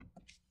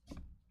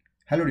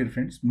Hello dear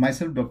friends,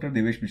 myself Dr.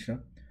 Devesh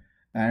Mishra,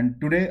 and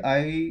today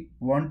I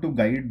want to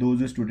guide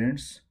those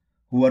students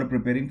who are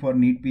preparing for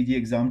NEET PG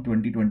exam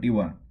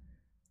 2021.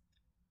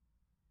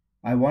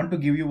 I want to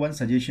give you one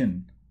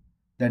suggestion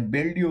that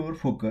build your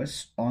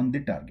focus on the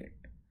target,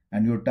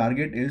 and your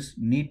target is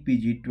NEET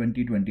PG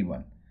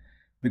 2021,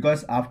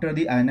 because after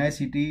the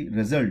INICET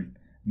result,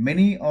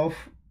 many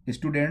of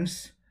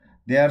students,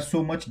 they are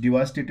so much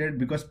devastated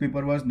because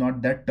paper was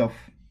not that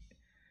tough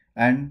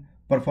and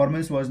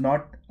performance was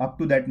not up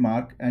to that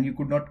mark, and you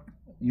could not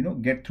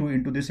get through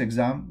into this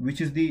exam, which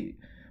is the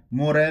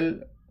moral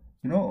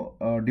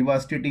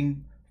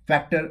devastating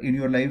factor in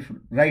your life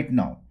right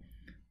now.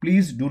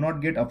 Please do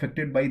not get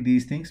affected by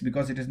these things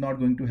because it is not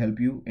going to help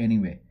you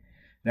anyway,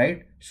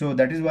 right? So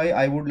that is why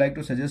I would like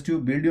to suggest you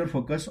build your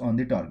focus on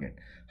the target.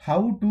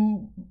 How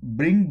to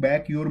bring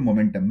back your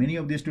momentum? Many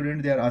of the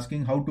students, they are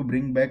asking how to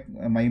bring back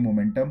my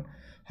momentum,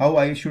 how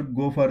I should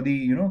go for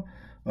the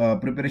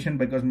preparation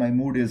because my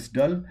mood is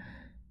dull,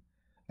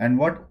 and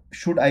what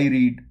should I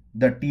read,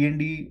 the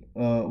TND,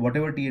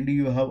 whatever TND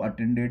you have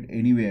attended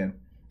anywhere,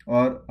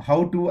 or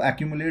how to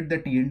accumulate the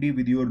TND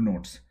with your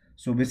notes.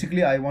 So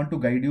basically I want to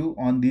guide you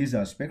on these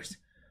aspects.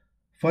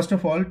 First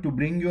of all, to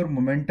bring your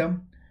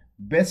momentum,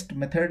 best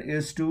method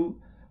is to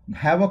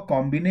have a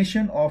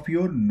combination of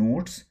your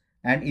notes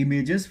and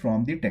images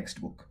from the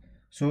textbook.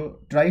 So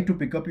try to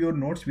pick up your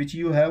notes which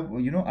you have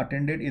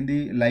attended in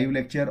the live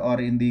lecture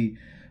or in the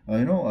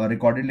a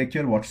recorded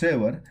lecture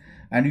whatsoever,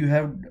 and you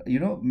have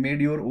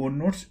made your own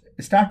notes.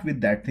 Start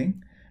with that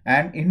thing,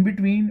 and in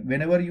between,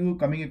 whenever you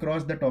coming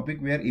across the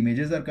topic where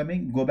images are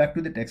coming, go back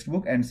to the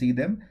textbook and see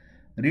them,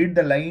 read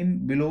the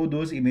line below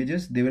those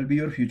images. They will be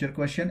your future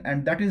question,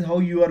 and that is how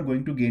you are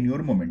going to gain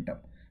your momentum.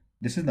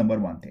 This is number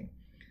one thing.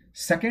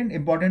 Second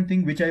important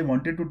thing which I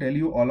wanted to tell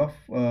you all of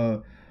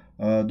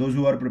those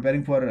who are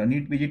preparing for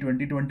NEET PG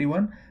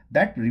 2021,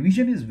 that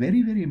revision is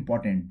very, very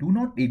important. Do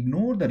not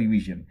ignore the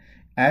revision.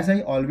 As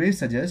I always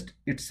suggest,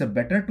 it's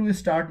better to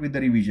start with the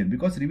revision,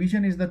 because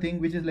revision is the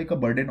thing which is like a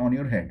burden on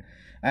your head.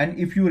 And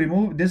if you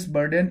remove this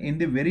burden in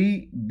the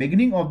very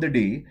beginning of the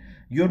day,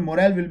 your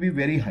morale will be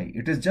very high.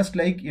 It is just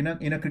like in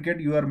a cricket,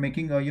 you are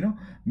making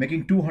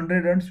making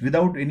 200 runs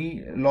without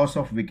any loss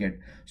of wicket.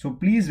 So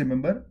please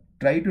remember,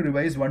 try to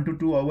revise 1 to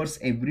 2 hours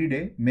every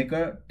day. Make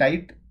a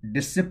tight,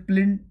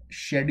 disciplined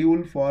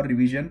schedule for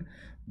revision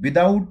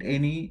without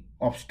any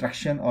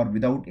obstruction or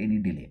without any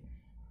delay.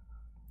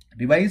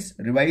 Revise,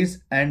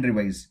 revise, and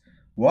revise.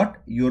 What?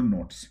 Your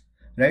notes,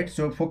 right?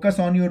 So focus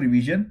on your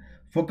revision,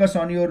 focus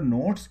on your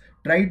notes,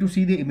 try to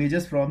see the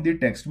images from the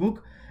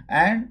textbook,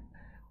 and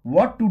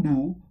what to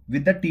do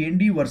with the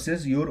TND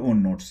versus your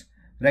own notes,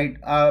 right?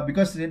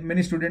 Because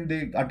many students,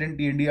 they attend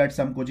TND at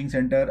some coaching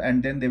center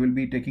and then they will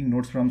be taking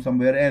notes from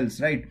somewhere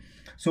else, right?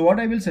 So what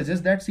I will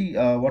suggest that, see,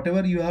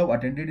 whatever you have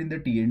attended in the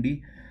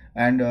TND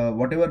and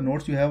whatever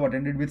notes you have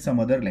attended with some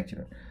other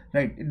lecturer,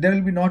 right, there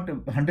will be not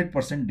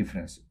 100%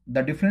 difference.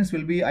 The difference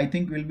will be, I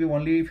think, will be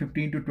only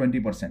 15 to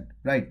 20%,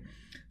 right?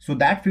 So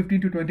that 15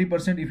 to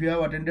 20%, if you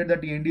have attended the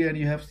TND and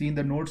you have seen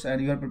the notes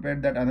and you have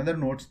prepared that another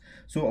notes,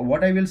 so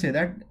what I will say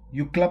that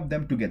you club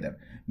them together.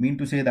 Mean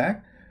to say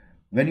that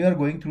when you are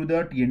going through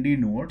the TND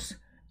notes,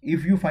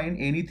 if you find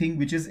anything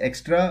which is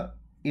extra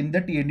in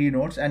the TND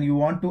notes and you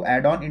want to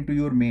add on into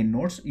your main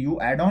notes, you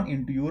add on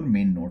into your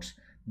main notes.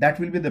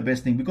 That will be the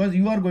best thing, because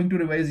you are going to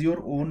revise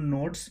your own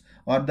notes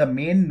or the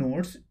main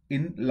notes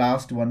in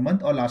last 1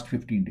 month or last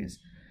 15 days,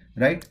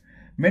 right?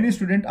 Many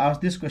students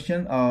ask this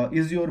question,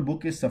 is your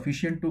book is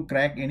sufficient to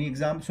crack any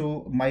exam?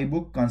 So my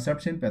book,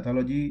 Concepts in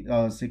Pathology,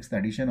 6th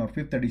edition or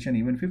 5th edition,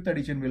 even 5th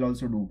edition will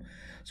also do.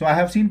 So I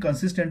have seen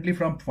consistently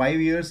from 5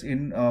 years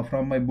in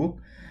from my book,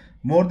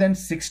 more than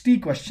 60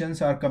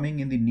 questions are coming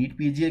in the NEET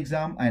PG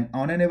exam, and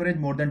on an average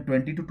more than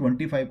 20 to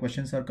 25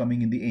 questions are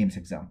coming in the AIIMS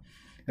exam,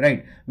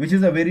 right? Which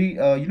is a very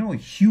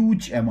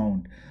huge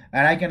amount.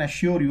 And I can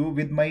assure you,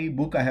 with my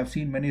book, I have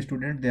seen many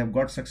students, they have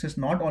got success.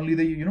 Not only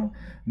the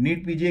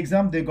NEET PG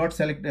exam, they got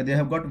selected, they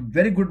have got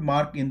very good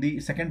mark in the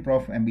second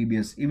prof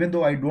MBBS. Even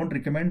though I don't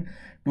recommend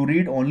to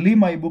read only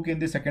my book in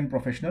the second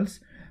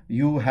professionals,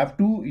 you have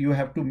to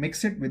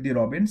mix it with the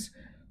Robbins.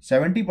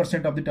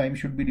 70% of the time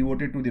should be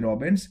devoted to the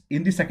Robbins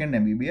in the second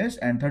MBBS,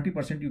 and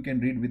 30% you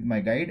can read with my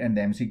guide and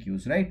the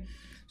MCQs, right?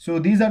 So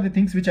these are the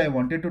things which I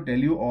wanted to tell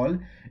you all.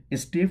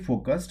 Stay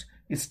focused,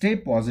 stay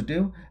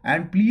positive,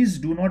 and please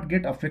do not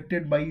get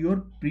affected by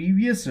your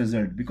previous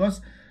result, because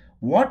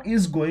what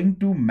is going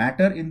to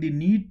matter in the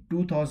NEET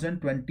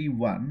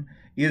 2021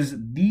 is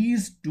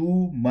these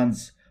 2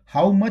 months.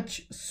 How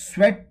much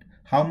sweat,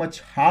 how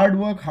much hard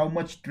work, how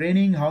much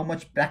training, how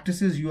much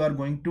practices you are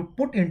going to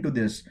put into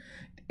this.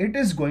 It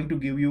is going to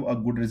give you a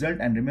good result.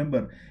 And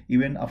remember,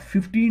 even a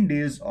 15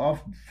 days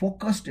of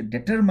focused,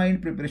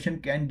 determined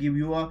preparation can give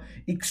you a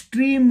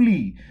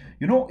extremely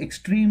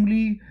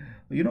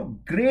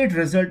great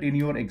result in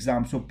your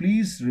exam. So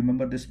please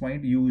remember this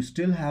point. You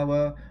still have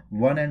a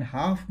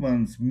 1.5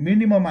 months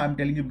minimum, I'm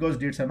telling you, because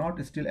dates are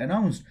not still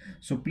announced.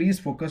 So please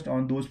focus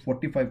on those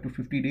 45 to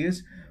 50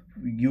 days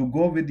you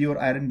go with your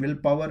iron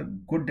willpower,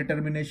 good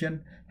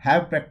determination,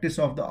 have practice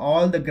of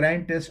all the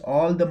grind tests,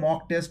 all the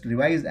mock tests,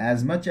 revise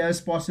as much as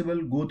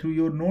possible, go through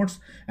your notes,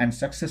 and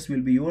success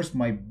will be yours.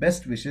 My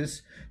best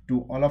wishes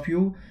to all of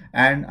you,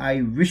 and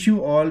I wish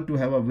you all to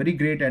have a very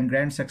great and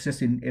grand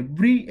success in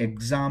every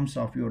exams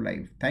of your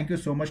life. Thank you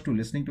so much to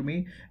listening to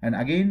me, and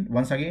again,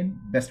 once again,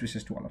 best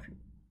wishes to all of you.